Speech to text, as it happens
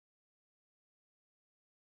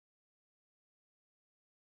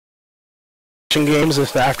games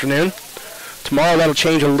this afternoon. Tomorrow that'll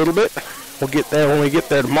change a little bit. We'll get there when we get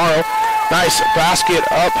there tomorrow. Nice basket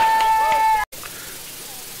up.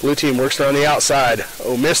 Blue team works on the outside.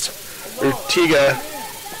 Oh, missed Ortega.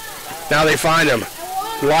 Now they find him.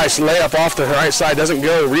 Nice layup off the right side. Doesn't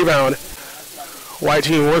go. Rebound. White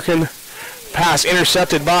team working. Pass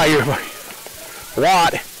intercepted by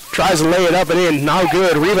Watt. Tries to lay it up and in. Now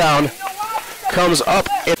good. Rebound. Comes up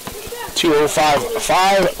in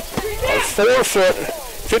 205. 4 foot,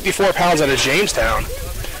 54 pounds out of Jamestown.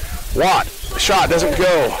 Watt. Shot doesn't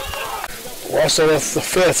go. Russell with the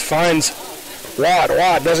fifth. Finds Watt.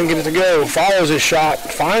 Watt doesn't get it to go. Follows his shot.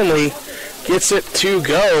 Finally gets it to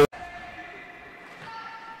go.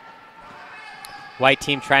 White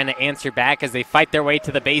team trying to answer back as they fight their way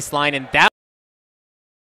to the baseline, and that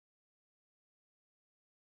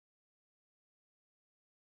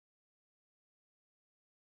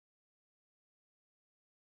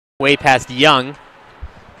way past Young.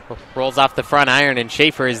 Rolls off the front iron, and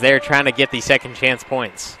Schaefer is there trying to get the second chance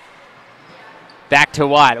points. Back to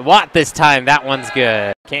Watt. Watt this time. That one's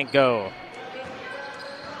good. Can't go.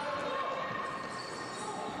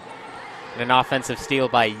 And an offensive steal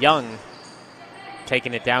by Young.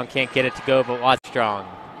 Taking it down. Can't get it to go, but Watt strong.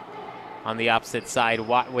 On the opposite side,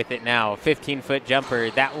 Watt with it now. 15-foot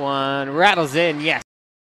jumper. That one rattles in. Yes.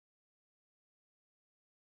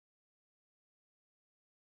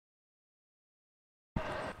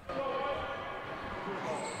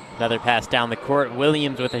 Another pass down the court.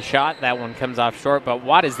 Williams with a shot. That one comes off short, but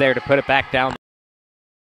Watt is there to put it back down.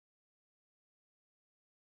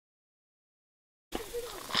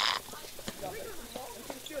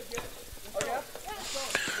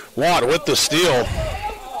 Watt with the steal.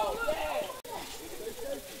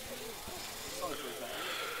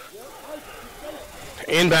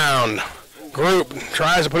 Inbound. Group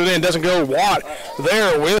tries to put it in. Doesn't go. Watt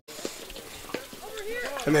there with.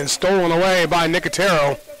 And then stolen away by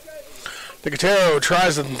Nicotero. Nicotero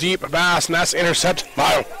tries a deep pass, and that's intercepted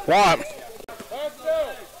by Watt.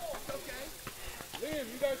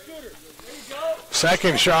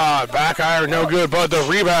 Second shot, back iron, no good, but the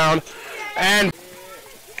rebound. And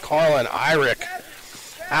Carlin Irick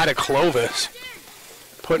out of Clovis.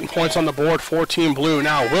 Putting points on the board for Team Blue.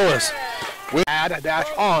 Now Willis with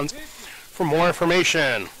add-ons for more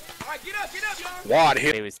information. Watt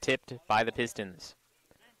hit. It was tipped by the Pistons.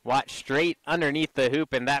 Watt straight underneath the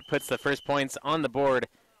hoop, and that puts the first points on the board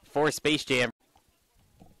for Space Jam.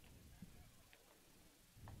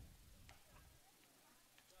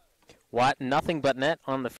 Watt nothing but net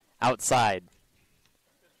on the outside.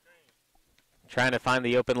 Trying to find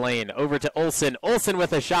the open lane. Over to Olsen. Olsen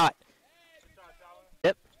with a shot.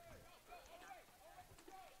 Yep.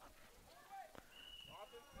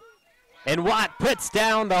 And Watt puts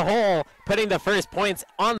down the hole, putting the first points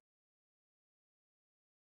on.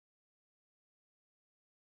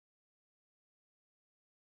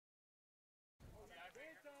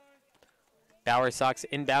 Bower Sox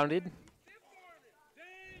inbounded.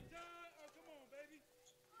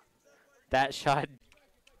 That shot.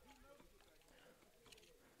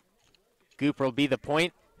 Gooper will be the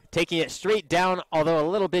point. Taking it straight down, although a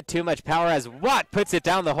little bit too much power as Watt puts it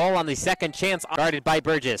down the hole on the second chance. Guarded by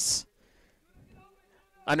Burgess.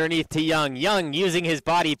 Underneath to Young. Young using his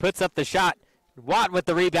body, puts up the shot. Watt with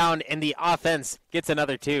the rebound, and the offense gets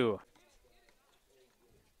another two.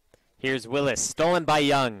 Here's Willis, stolen by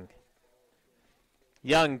Young.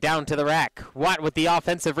 Young down to the rack. Watt with the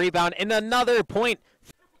offensive rebound, and another point.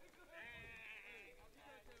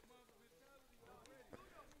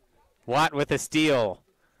 Watt with a steal.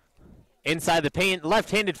 Inside the paint,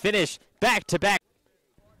 left-handed finish, back-to-back.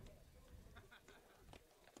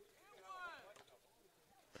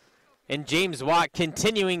 And James Watt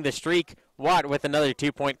continuing the streak. Watt with another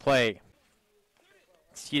two-point play.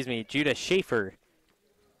 Excuse me, Judah Schaefer.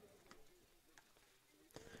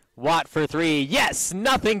 Watt for three. Yes,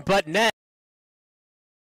 nothing but net.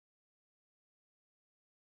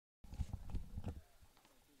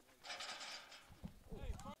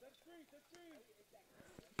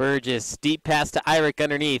 Burgess, deep pass to Irick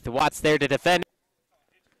underneath. Watt's there to defend.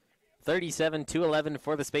 37-11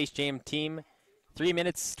 for the Space Jam team. 3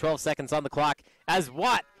 minutes, 12 seconds on the clock as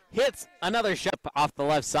Watt hits another shot off the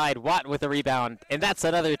left side. Watt with a rebound, and that's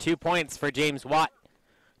another 2 points for James Watt.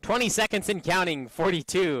 20 seconds and counting,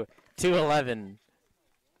 42-11.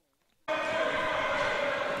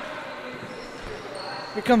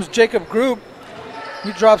 Here comes Jacob Group.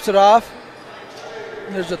 He drops it off.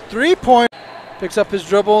 And there's a three-point. Picks up his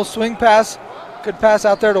dribble, swing pass. Good pass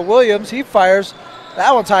out there to Williams. He fires.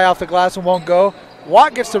 That one's high off the glass and won't go.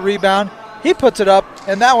 Watt gets the rebound. He puts it up,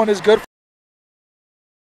 and that one is good.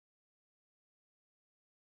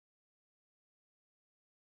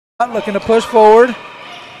 Looking to push forward.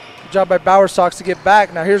 Good job by Bowersox to get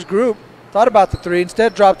back. Now here's Group. Thought about the three.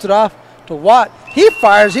 Instead drops it off to Watt. He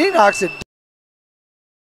fires. He knocks it.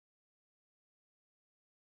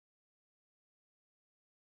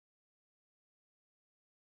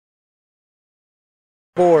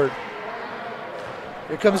 Board.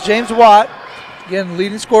 Here comes James Watt. Again,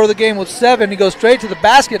 leading scorer of the game with 7. He goes straight to the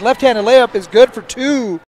basket. Left-handed layup is good for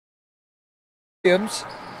 2.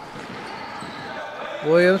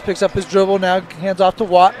 Williams picks up his dribble, now hands off to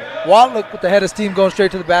Watt. Watt, look with the head of steam, going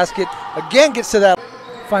straight to the basket. Again gets to that.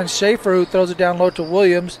 Finds Schaefer, who throws it down low to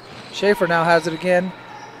Williams. Schaefer now has it again.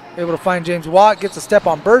 Able to find James Watt, gets a step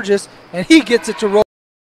on Burgess, and he gets it to roll.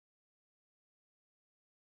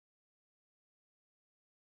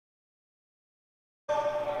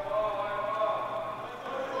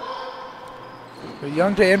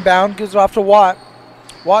 Young to inbound, gives it off to Watt.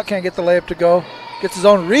 Watt can't get the layup to go. Gets his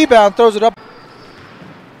own rebound, throws it up.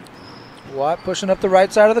 Watt pushing up the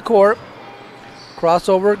right side of the court.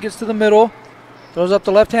 Crossover, gets to the middle. Throws up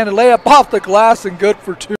the left-handed layup off the glass and good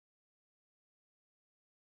for 2.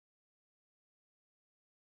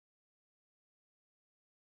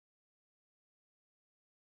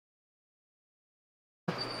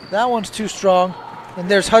 That one's too strong. And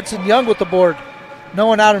there's Hudson Young with the board. No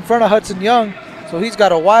one out in front of Hudson Young. So he's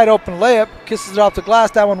got a wide open layup, kisses it off the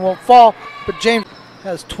glass. That one won't fall, but James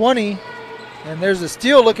has 20, and there's a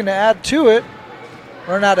steal looking to add to it.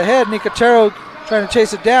 Run out ahead, Nicotero trying to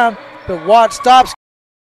chase it down, but Watt stops.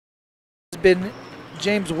 It's been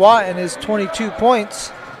James Watt and his 22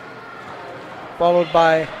 points, followed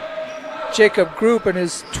by Jacob Group and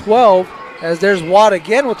his 12, as there's Watt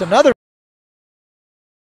again with another.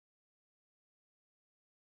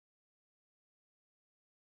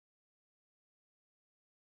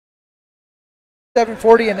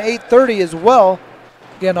 7:40 and 8:30 as well.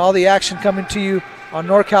 Again, all the action coming to you on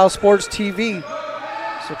NorCal Sports TV.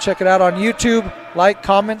 So check it out on YouTube. Like,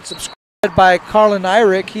 comment, subscribe. By Carlin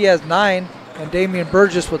Irick, he has 9, and Damian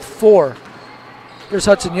Burgess with 4. Here's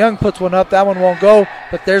Hudson Young, puts one up. That one won't go,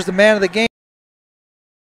 but there's the man of the game.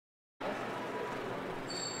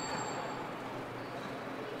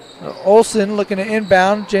 Olsen looking to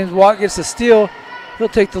inbound. James Watt gets the steal. He'll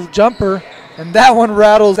take the jumper, and that one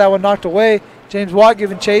rattles. That one knocked away. James Watt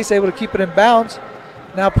giving chase, able to keep it in bounds.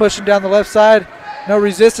 Now pushing down the left side. No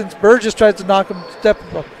resistance. Burgess tries to knock him step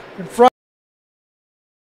in front.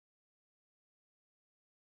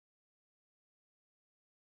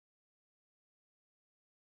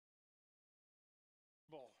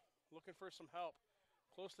 Looking for some help.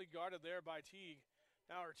 Closely guarded there by Teague.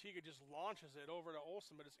 Now Ortega just launches it over to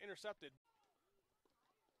Olsen, but it's intercepted.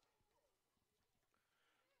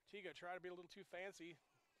 Ortega tried to be a little too fancy.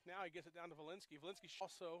 Now he gets it down to Valinsky. Valinsky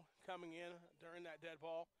also coming in during that dead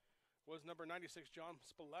ball was number 96, John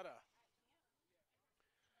Spalletta.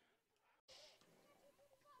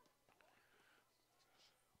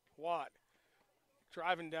 Watt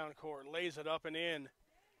driving down court, lays it up and in,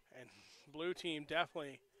 and blue team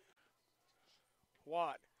definitely.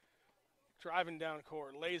 Watt driving down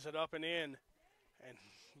court, lays it up and in, and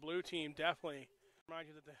blue team definitely. Remind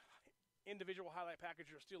you that the individual highlight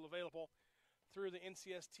packages are still available through the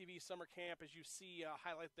NCS TV summer camp, as you see a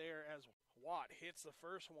highlight there as Watt hits the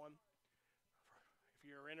first one. If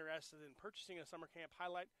you're interested in purchasing a summer camp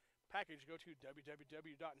highlight package, go to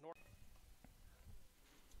www.nor.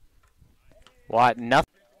 Watt, nothing.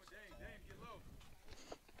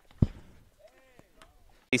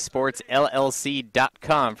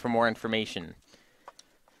 SportsLLC.com for more information.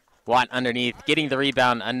 Watt underneath, getting the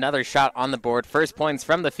rebound, another shot on the board. First points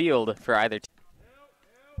from the field for either team.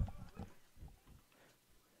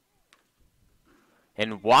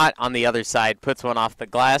 And Watt on the other side puts one off the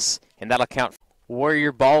glass, and that'll count.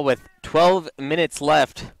 Warrior ball with 12 minutes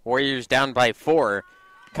left. Warriors down by 4,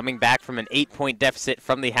 coming back from an 8-point deficit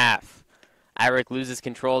from the half. Irick loses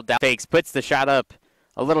control, down fakes, puts the shot up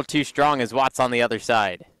a little too strong as Watt's on the other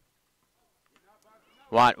side.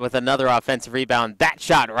 Watt with another offensive rebound. That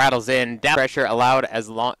shot rattles in. Down pressure allowed as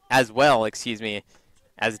well,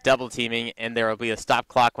 as double teaming, and there will be a stop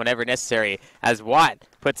clock whenever necessary as Watt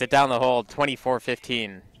puts it down the hole,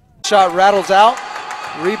 24-15. Shot rattles out.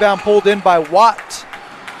 Rebound pulled in by Watt.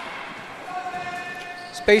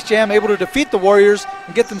 Space Jam able to defeat the Warriors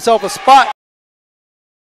and get themselves a spot.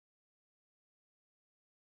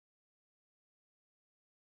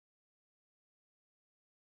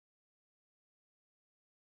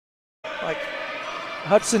 Like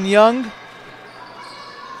Hudson Young,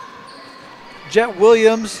 Jet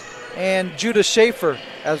Williams, and Judah Schaefer,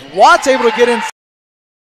 as Watt's able to get in.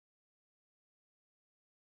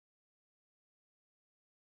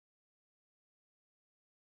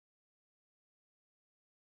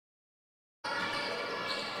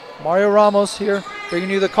 Mario Ramos here, bringing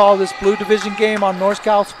you the call of this Blue Division game on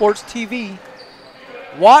NorCal Sports TV.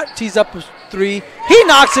 Watt tees up a three. He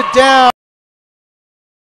knocks it down.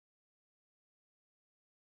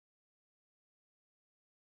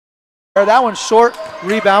 That one's short.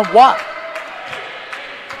 Rebound, Watt.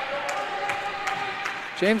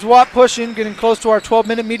 James Watt pushing, getting close to our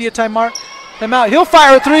 12-minute media time mark. Him out. He'll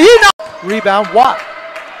fire a three. He knocks. Rebound, Watt.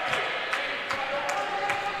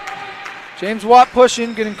 James Watt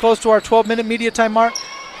pushing, getting close to our 12-minute media time mark.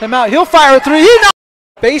 Him out. He'll fire a three. He knocks.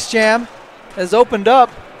 Base Jam has opened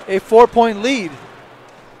up a 4-point lead.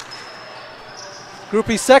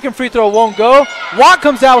 Groupie's second free throw won't go. Watt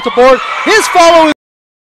comes out with the board. His follow is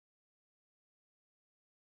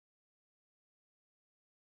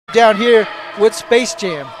down here with Space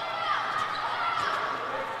Jam.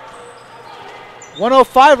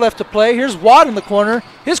 1:05 left to play. Here's Watt in the corner.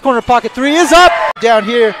 His corner pocket three is up. Down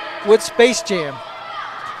here with Space Jam.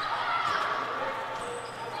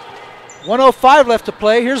 1:05 left to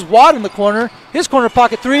play. Here's Watt in the corner. His corner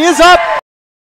pocket three is up.